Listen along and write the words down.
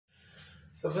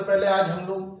सबसे पहले आज हम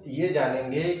लोग ये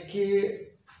जानेंगे कि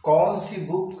कौन सी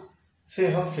बुक से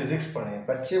हम फिजिक्स पढ़ें।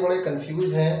 बच्चे बड़े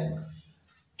कंफ्यूज हैं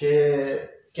कि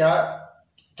क्या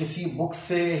किसी बुक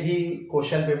से ही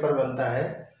क्वेश्चन पेपर बनता है।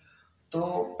 तो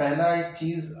पहला एक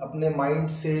चीज़ अपने माइंड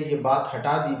से ये बात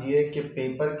हटा दीजिए कि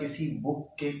पेपर किसी बुक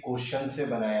के क्वेश्चन से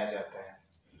बनाया जाता है।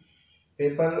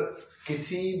 पेपर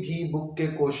किसी भी बुक के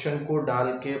क्वेश्चन को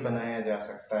डाल के बनाया जा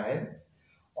सकता है।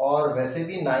 और वैसे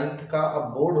भी 9th का अब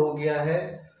बोर्ड हो गया है,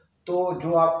 तो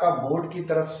जो आपका बोर्ड की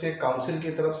तरफ से, काउंसिल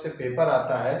की तरफ से पेपर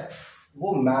आता है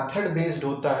वो मेथड बेस्ड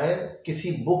होता है,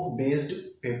 किसी बुक बेस्ड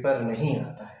पेपर नहीं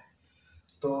आता है।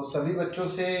 तो सभी बच्चों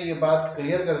से ये बात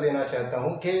क्लियर कर देना चाहता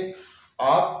हूँ कि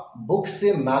आप बुक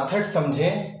से मेथड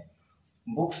समझें,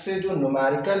 बुक से जो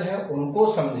न्यूमेरिकल है उनको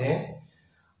समझें,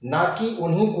 ना कि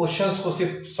उन्हीं क्वेश्चंस को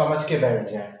सिर्फ समझ के बैठ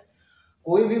जाएं।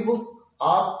 कोई भी बुक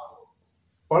आप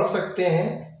पढ़ सकते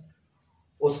हैं,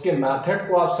 उसके मेथड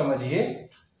को आप समझिए।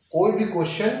 कोई भी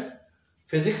क्वेश्चन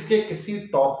फिजिक्स के किसी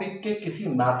टॉपिक के किसी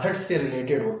मेथड से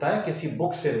रिलेटेड होता है, किसी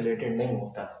बुक से रिलेटेड नहीं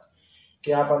होता।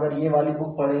 कि आप अगर ये वाली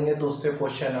बुक पढ़ेंगे तो उससे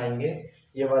क्वेश्चन आएंगे,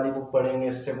 ये वाली बुक पढ़ेंगे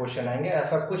इससे क्वेश्चन आएंगे,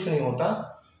 ऐसा कुछ नहीं होता।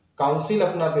 काउंसिल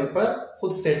अपना पेपर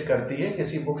खुद सेट करती है,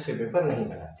 किसी बुक से पेपर नहीं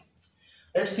बनाती।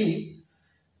 Let's see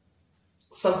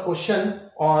some question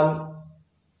on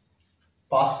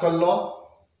pascal law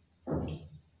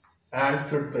and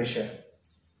fluid pressure.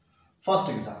 First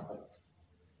example.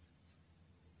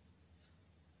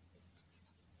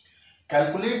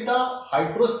 Calculate the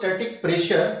hydrostatic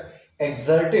pressure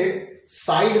exerted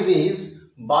sideways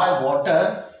by water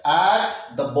at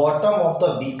the bottom of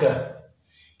the beaker.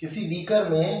 किसी beaker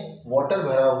में water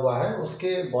भरा हुआ है,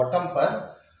 उसके बॉटम पर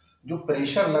जो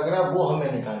प्रेशर लग रहा है वो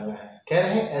हमें निकालना है। कह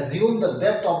रहे हैं assume the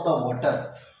depth of the water.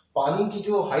 पानी की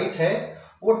जो हाइट है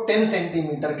वो 10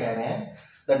 सेंटीमीटर कह रहे हैं।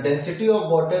 The density of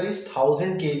water is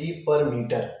 1000 kg per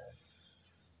meter.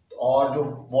 और जो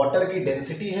वाटर की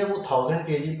डेंसिटी है वो 1000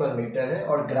 kg पर मीटर है,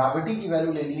 और ग्रेविटी की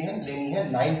वैल्यू लेनी है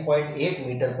 9.8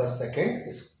 मीटर पर second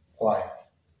square.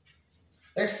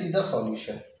 Let's see the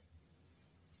solution.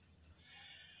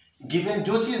 Given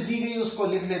जो चीज दी गई उसको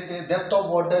लिख लेते हैं। डेप्थ ऑफ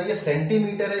वाटर ये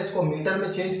सेंटीमीटर है, इसको मीटर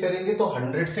में चेंज करेंगे तो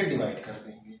 100 से डिवाइड कर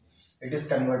देंगे, it is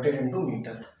converted into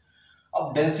metre.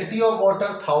 अब डेंसिटी ऑफ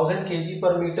वाटर 1000 kg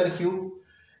पर मीटर क्यूब,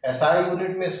 एसआई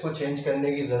यूनिट में इसको चेंज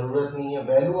करने की जरूरत नहीं है।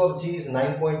 Value of ji is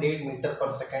 9.8 metre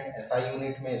पर सेकेंड, एसआई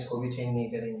यूनिट में इसको भी चेंज नहीं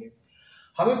करेंगे।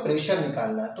 हमें प्रेशर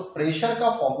निकालना है, तो प्रेशर का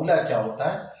फॉर्मूला क्या होता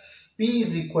है? P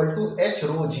is equal to H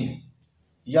रो जी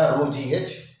या रो जी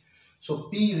H. So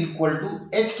P is equal to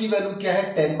H की वैल्यू क्या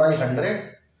है 10/100,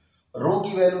 रो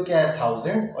की वैल्यू क्या है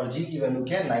 1000 और जी की वैल्यू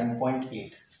क्या है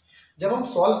 9.8। जब हम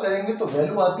सॉल्व करेंगे तो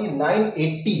वैल्यू आती है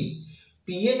 980।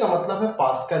 पीए का मतलब है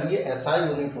पास्कल, ये एसआई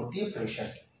यूनिट होती है प्रेशर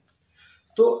की।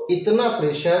 तो इतना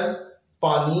प्रेशर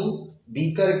पानी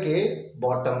बीकर के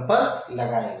बॉटम पर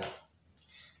लगाएगा।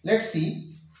 Let's see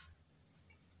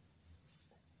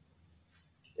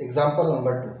example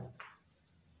number 2।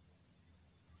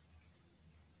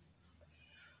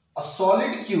 A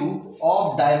solid cube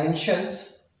of dimensions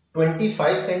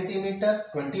 25 centimeter,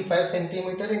 25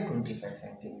 centimeter and 25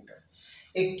 centimeter।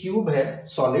 एक क्यूब है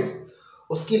सॉलिड,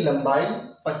 उसकी लंबाई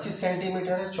 25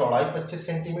 सेंटीमीटर है, चौड़ाई 25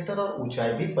 सेंटीमीटर और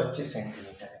ऊंचाई भी 25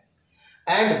 सेंटीमीटर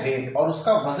है। एंड वेट, और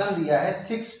उसका वजन दिया है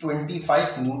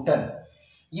 625 न्यूटन,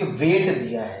 ये वेट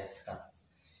दिया है इसका।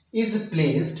 Is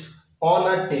placed on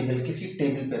a table, किसी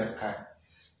टेबल पे रखा है।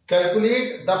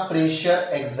 Calculate the pressure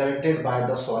exerted by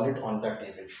the solid on the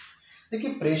table.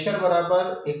 देखिए प्रेशर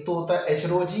बराबर एक तो होता है एच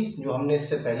रो जी, जो हमने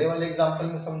इससे पहले वाले एग्जाम्पल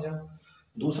में समझा।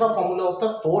 दूसरा फॉर्मूला होता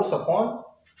है force upon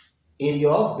area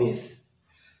of base.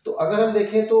 तो अगर हम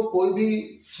देखें तो कोई भी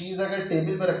चीज अगर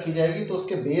टेबल पर रखी जाएगी तो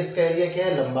उसके बेस का एरिया क्या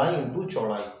है? लंबाई इंटू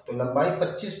चौड़ाई। तो लंबाई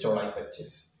 25, चौड़ाई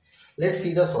 25। Let's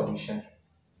see the solution.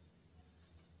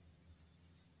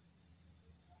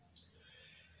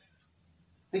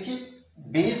 देखिए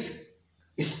बेस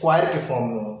स्क्वायर के फॉर्म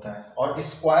में होता है और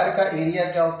स्क्वायर का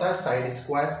एरिया क्या होता है? Side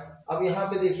square. अब यहाँ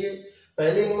पे देखिए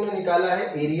पहले इन्होंने निकाला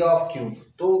है एरिया ऑफ क्यूब,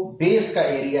 तो बेस का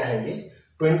एरिया है ये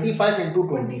 25 into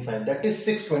 25, that is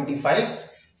 625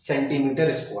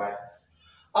 centimetre square.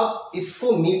 अब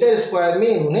इसको मीटर स्क्वायर में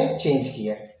इन्होंने चेंज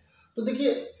किया है। तो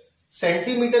देखिए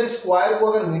सेंटीमीटर स्क्वायर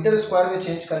को अगर मीटर स्क्वायर में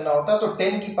चेंज करना होता है तो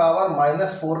 10 की पावर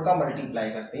 -4 का मल्टीप्लाई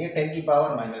करते हैं, ये 10 की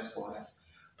पावर -4 है।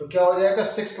 तो क्या हो जाएगा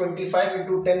 625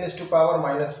 into 10 to power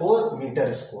 -4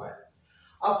 metre square.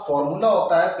 अब फॉर्मूला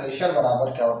होता है प्रेशर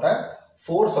बराबर क्या होता है?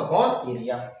 Force upon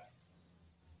area.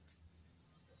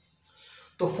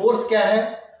 तो फोर्स क्या है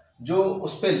जो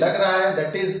उस पर लग रहा है?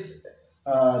 दैट इज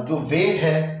जो वेट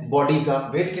है बॉडी का,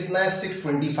 वेट कितना है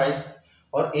 625,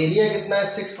 और एरिया कितना है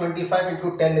 625 इंटू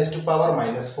 10 टू पावर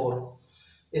 -4।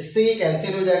 इससे ये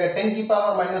कैंसिल हो जाएगा, 10 की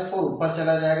पावर -4 ऊपर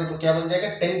चला जाएगा तो क्या बन जाएगा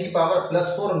 10 की पावर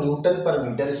 +4 न्यूटन पर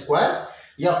मीटर स्क्वायर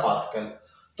या पास्कल।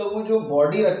 तो वो जो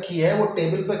बॉडी रखी है वो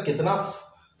टेबल पर कितना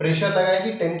प्रेशर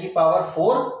लगाएगी, 10 की power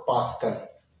 4 pascal.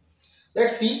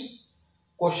 Let's see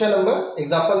question number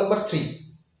example number 3।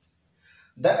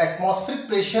 The atmospheric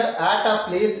pressure at a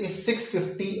place is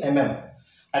 650 mm।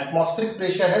 Atmospheric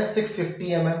pressure है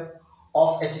 650 mm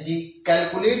of Hg।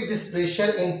 Calculate this pressure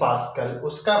in pascal.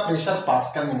 उसका प्रेशर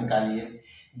पास्कल में निकालिए।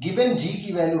 गिवन G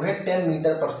की value है 10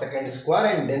 metre पर second square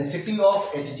and density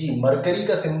of Hg, mercury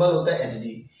का symbol होता है Hg,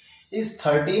 इज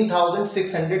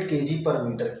 13,600 kg पर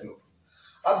मीटर क्यूब।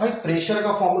 अब भाई प्रेशर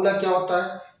का फॉर्मूला क्या होता है,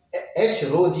 H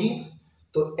रो G।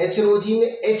 तो H रो G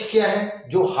में H क्या है,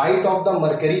 जो height of the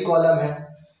mercury column है,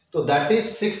 तो दैट इज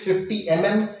 650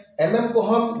 mm। mm को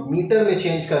हम मीटर में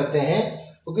चेंज करते हैं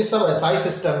क्योंकि सब SI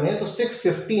सिस्टम में, तो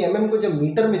 650 mm को जब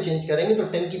मीटर में चेंज करेंगे तो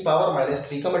 10 की पावर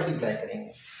 -3 का मल्टीप्लाई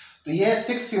करेंगे, तो ये है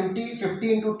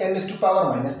 650 इंटू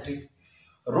 10⁻³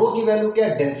 रो की वैल्यू क्या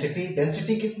है, डेंसिटी।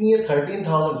 डेंसिटी कितनी है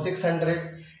 13,600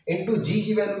 इंटू जी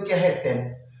की वैल्यू क्या है 10।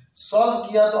 सॉल्व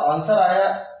किया तो आंसर आया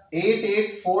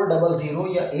 88400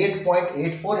 या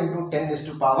 8.84 into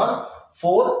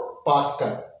 10⁻⁴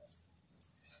 pascal.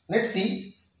 Let's see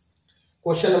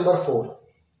question number 4।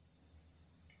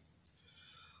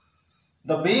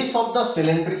 The base of the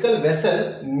cylindrical vessel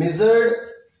measured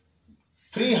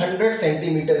 300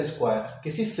 centimetre square.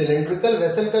 किसी सिलेंड्रिकल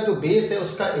वेसल का जो बेस है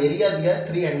उसका एरिया दिया है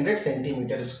 300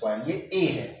 सेंटीमीटर स्क्वायर, ये A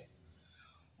है।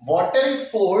 Water is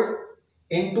poured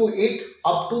into it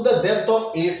up to the depth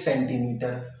of 8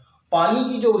 centimetre. पानी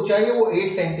की जो ऊंचाई है वो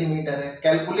 8 सेंटीमीटर है।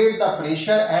 Calculate the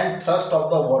pressure and thrust of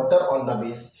the water on the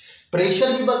base. Pressure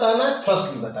भी बताना है,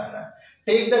 थ्रस्ट भी बताना है।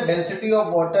 Take the density of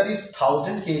water is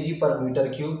 1000 kg पर मीटर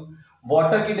क्यूब।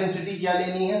 वाटर की डेंसिटी क्या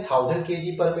लेनी है 1000 kg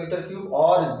पर मीटर क्यूब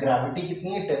और ग्रेविटी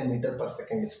कितनी है 10 मीटर पर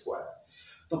सेकेंड स्क्वायर।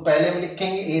 तो पहले हम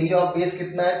लिखेंगे एरिया ऑफ बेस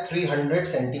कितना है 300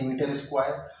 सेंटीमीटर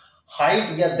स्क्वायर।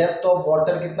 हाइट या डेप्थ ऑफ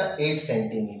वाटर कितना 8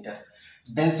 सेंटीमीटर।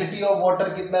 डेंसिटी ऑफ वाटर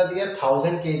कितना दिया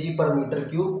 1000 kg पर मीटर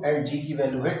क्यूब एंड जी की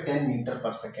वैल्यू है 10 मीटर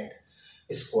पर सेकेंड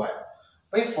स्क्वायर।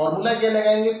 भाई फॉर्मूला क्या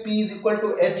लगाएंगे, P is equal to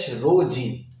H row G।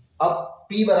 अब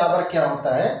P बराबर क्या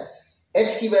होता है,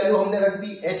 H की वैल्यू हमने रख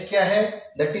दी, H क्या है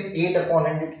दैट इज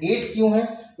 8/100। 8 क्यों है,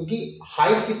 क्योंकि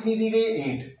हाइट कितनी दी गई है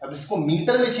 8। अब इसको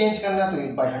मीटर में चेंज करना है तो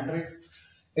 8/100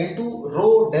 इंटू रो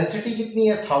डेंसिटी कितनी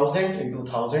है 1000 इंटू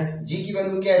 1000, जी की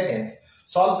वैल्यू क्या है 10।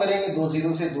 सॉल्व करेंगे 2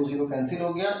 0 से 2 0 कैंसिल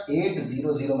हो गया,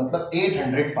 800 मतलब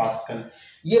 800 पास्कल।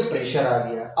 ये प्रेशर आ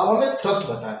गया। अब हमें थ्रस्ट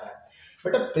बताना है।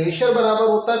 बेटा प्रेशर बराबर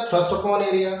होता है थ्रस्ट अपॉन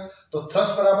एरिया, तो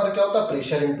थ्रस्ट बराबर क्या होता है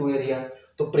प्रेशर इनटू एरिया।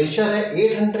 तो प्रेशर है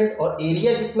 800 और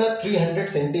एरिया कितना 300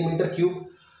 सेंटीमीटर क्यूब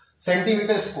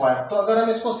सेंटीमीटर स्क्वायर। तो अगर हम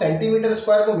इसको सेंटीमीटर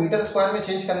स्क्वायर को मीटर स्क्वायर में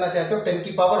चेंज करना चाहते हो 10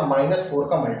 की पावर -4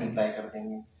 का मल्टीप्लाई कर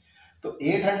देंगे। तो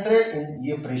 800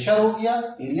 ये प्रेशर हो गया,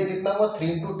 एरिया कितना हुआ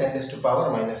 3 इंटू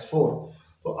 10⁻⁴।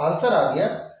 तो आंसर आ गया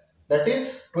दैट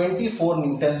इज 24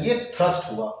 न्यूटन। ये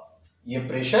थ्रस्ट हुआ, ये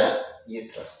प्रेशर ये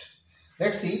thrust.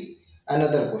 Let's see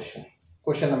another question,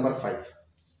 question number 5।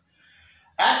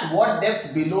 At what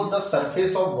depth below the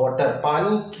surface of water,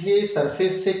 पानी के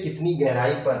सरफेस से कितनी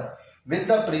गहराई पर with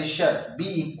the pressure B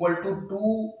equal to 2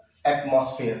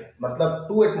 atmosphere, मतलब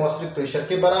 2 एटमॉस्फेरिक प्रेशर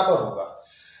के बराबर होगा।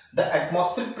 The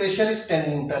atmospheric pressure is 10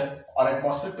 Newton और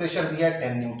एटमॉस्फेरिक प्रेशर दिया है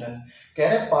 10 न्यूटन। कह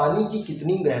रहे हैं पानी की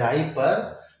कितनी गहराई पर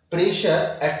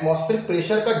प्रेशर एटमॉस्फेरिक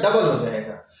प्रेशर का डबल हो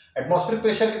जाएगा। एटमॉस्फेरिक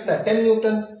प्रेशर कितना 10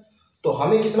 न्यूटन, तो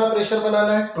हमें कितना प्रेशर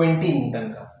बनाना है 20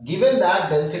 न्यूटन का। Given that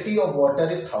density of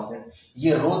water is 1000,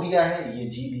 ये रो दिया है, ये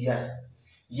जी दिया है,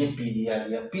 ये पी दिया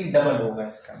गया, पी डबल होगा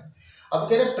इसका। अब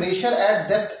कह रहे pressure at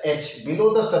depth H below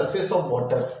the surface of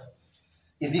water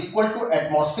is equal to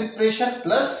atmospheric pressure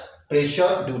plus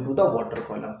pressure due to the water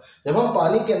column. जब हम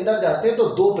पानी के अंदर जाते हैं तो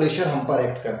 2 प्रेशर हम पर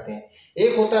एक्ट करते हैं,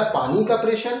 एक होता है पानी का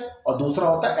प्रेशर और दूसरा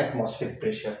होता है एटमॉस्फेरिक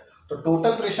प्रेशर। तो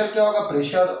टोटल प्रेशर क्या होगा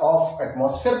pressure of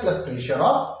atmosphere plus pressure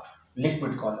of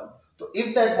liquid column. तो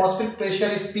if the atmospheric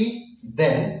pressure is P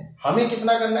then हमें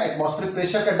कितना करना है एटमॉस्फेरिक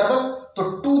प्रेशर का डबल, तो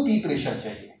 2P प्रेशर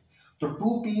चाहिए। तो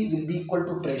 2P will be equal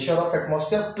to pressure of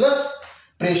atmosphere plus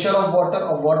pressure of water,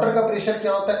 और वाटर का प्रेशर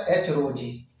क्या होता है H रो G।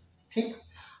 ठीक,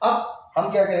 अब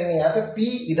हम क्या करेंगे यहाँ पे P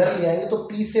इधर ले आएंगे तो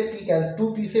P से P कैंसिल,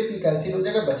 2P से P कैंसिल हो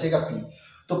जाएगा, बचेगा P।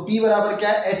 तो P बराबर क्या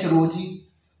है H रो G।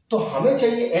 तो हमें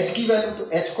चाहिए H की वैल्यू, तो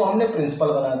H को हमने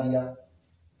प्रिंसिपल बना दिया,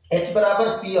 H बराबर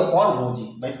P अपॉन रो जी।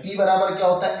 भाई P बराबर क्या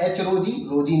होता है H रो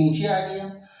जी नीचे आ गया।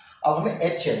 अब हमें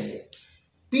H चाहिए,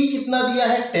 P कितना दिया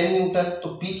है 10 न्यूटन, तो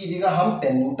P की जगह हम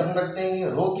 10 न्यूटन रख देंगे।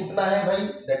 रो कितना है भाई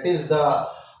that is the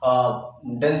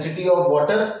density of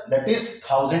water that is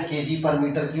 1000 kg पर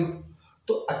मीटर क्यूब।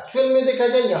 तो एक्चुअल में देखा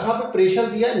जाए यहाँ पे प्रेशर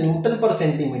दिया है न्यूटन पर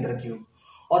सेंटीमीटर क्यूब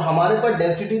और हमारे पास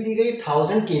डेंसिटी दी गई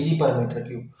 1000 kg पर मीटर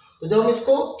क्यूब। तो जब हम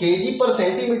इसको kg पर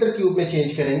सेंटीमीटर क्यूब में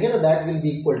चेंज करेंगे तो that will be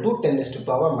equal to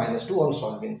 10⁻⁻² on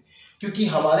solving, क्योंकि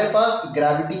हमारे पास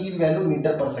ग्रेविटी की वैल्यू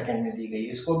मीटर पर सेकंड में दी गई,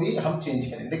 इसको भी हम चेंज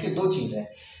करेंगे। देखिए दो चीज है,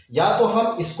 या तो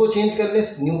हम इसको चेंज कर लें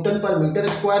न्यूटन पर मीटर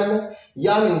स्क्वायर में,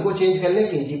 या हम इनको चेंज कर लें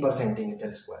kg पर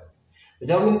सेंटीमीटर स्क्वायर में।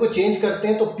 जब हम इनको चेंज करते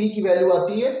हैं तो P की वैल्यू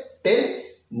आती है 10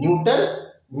 न्यूटन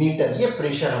मीटर, ये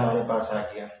प्रेशर हमारे पास आ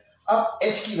गया। अब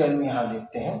H की वैल्यू यहां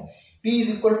देखते हैं, P is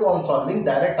equal to on solving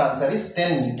direct answer is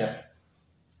 10 metre.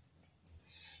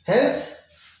 Hence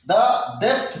the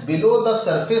depth below the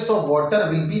surface of water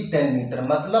will be 10 metre,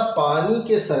 मतलब पानी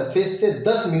के सरफेस से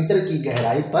 10 मीटर की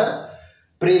गहराई पर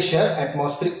प्रेशर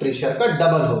एटमॉस्फेरिक प्रेशर का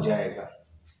डबल हो जाएगा।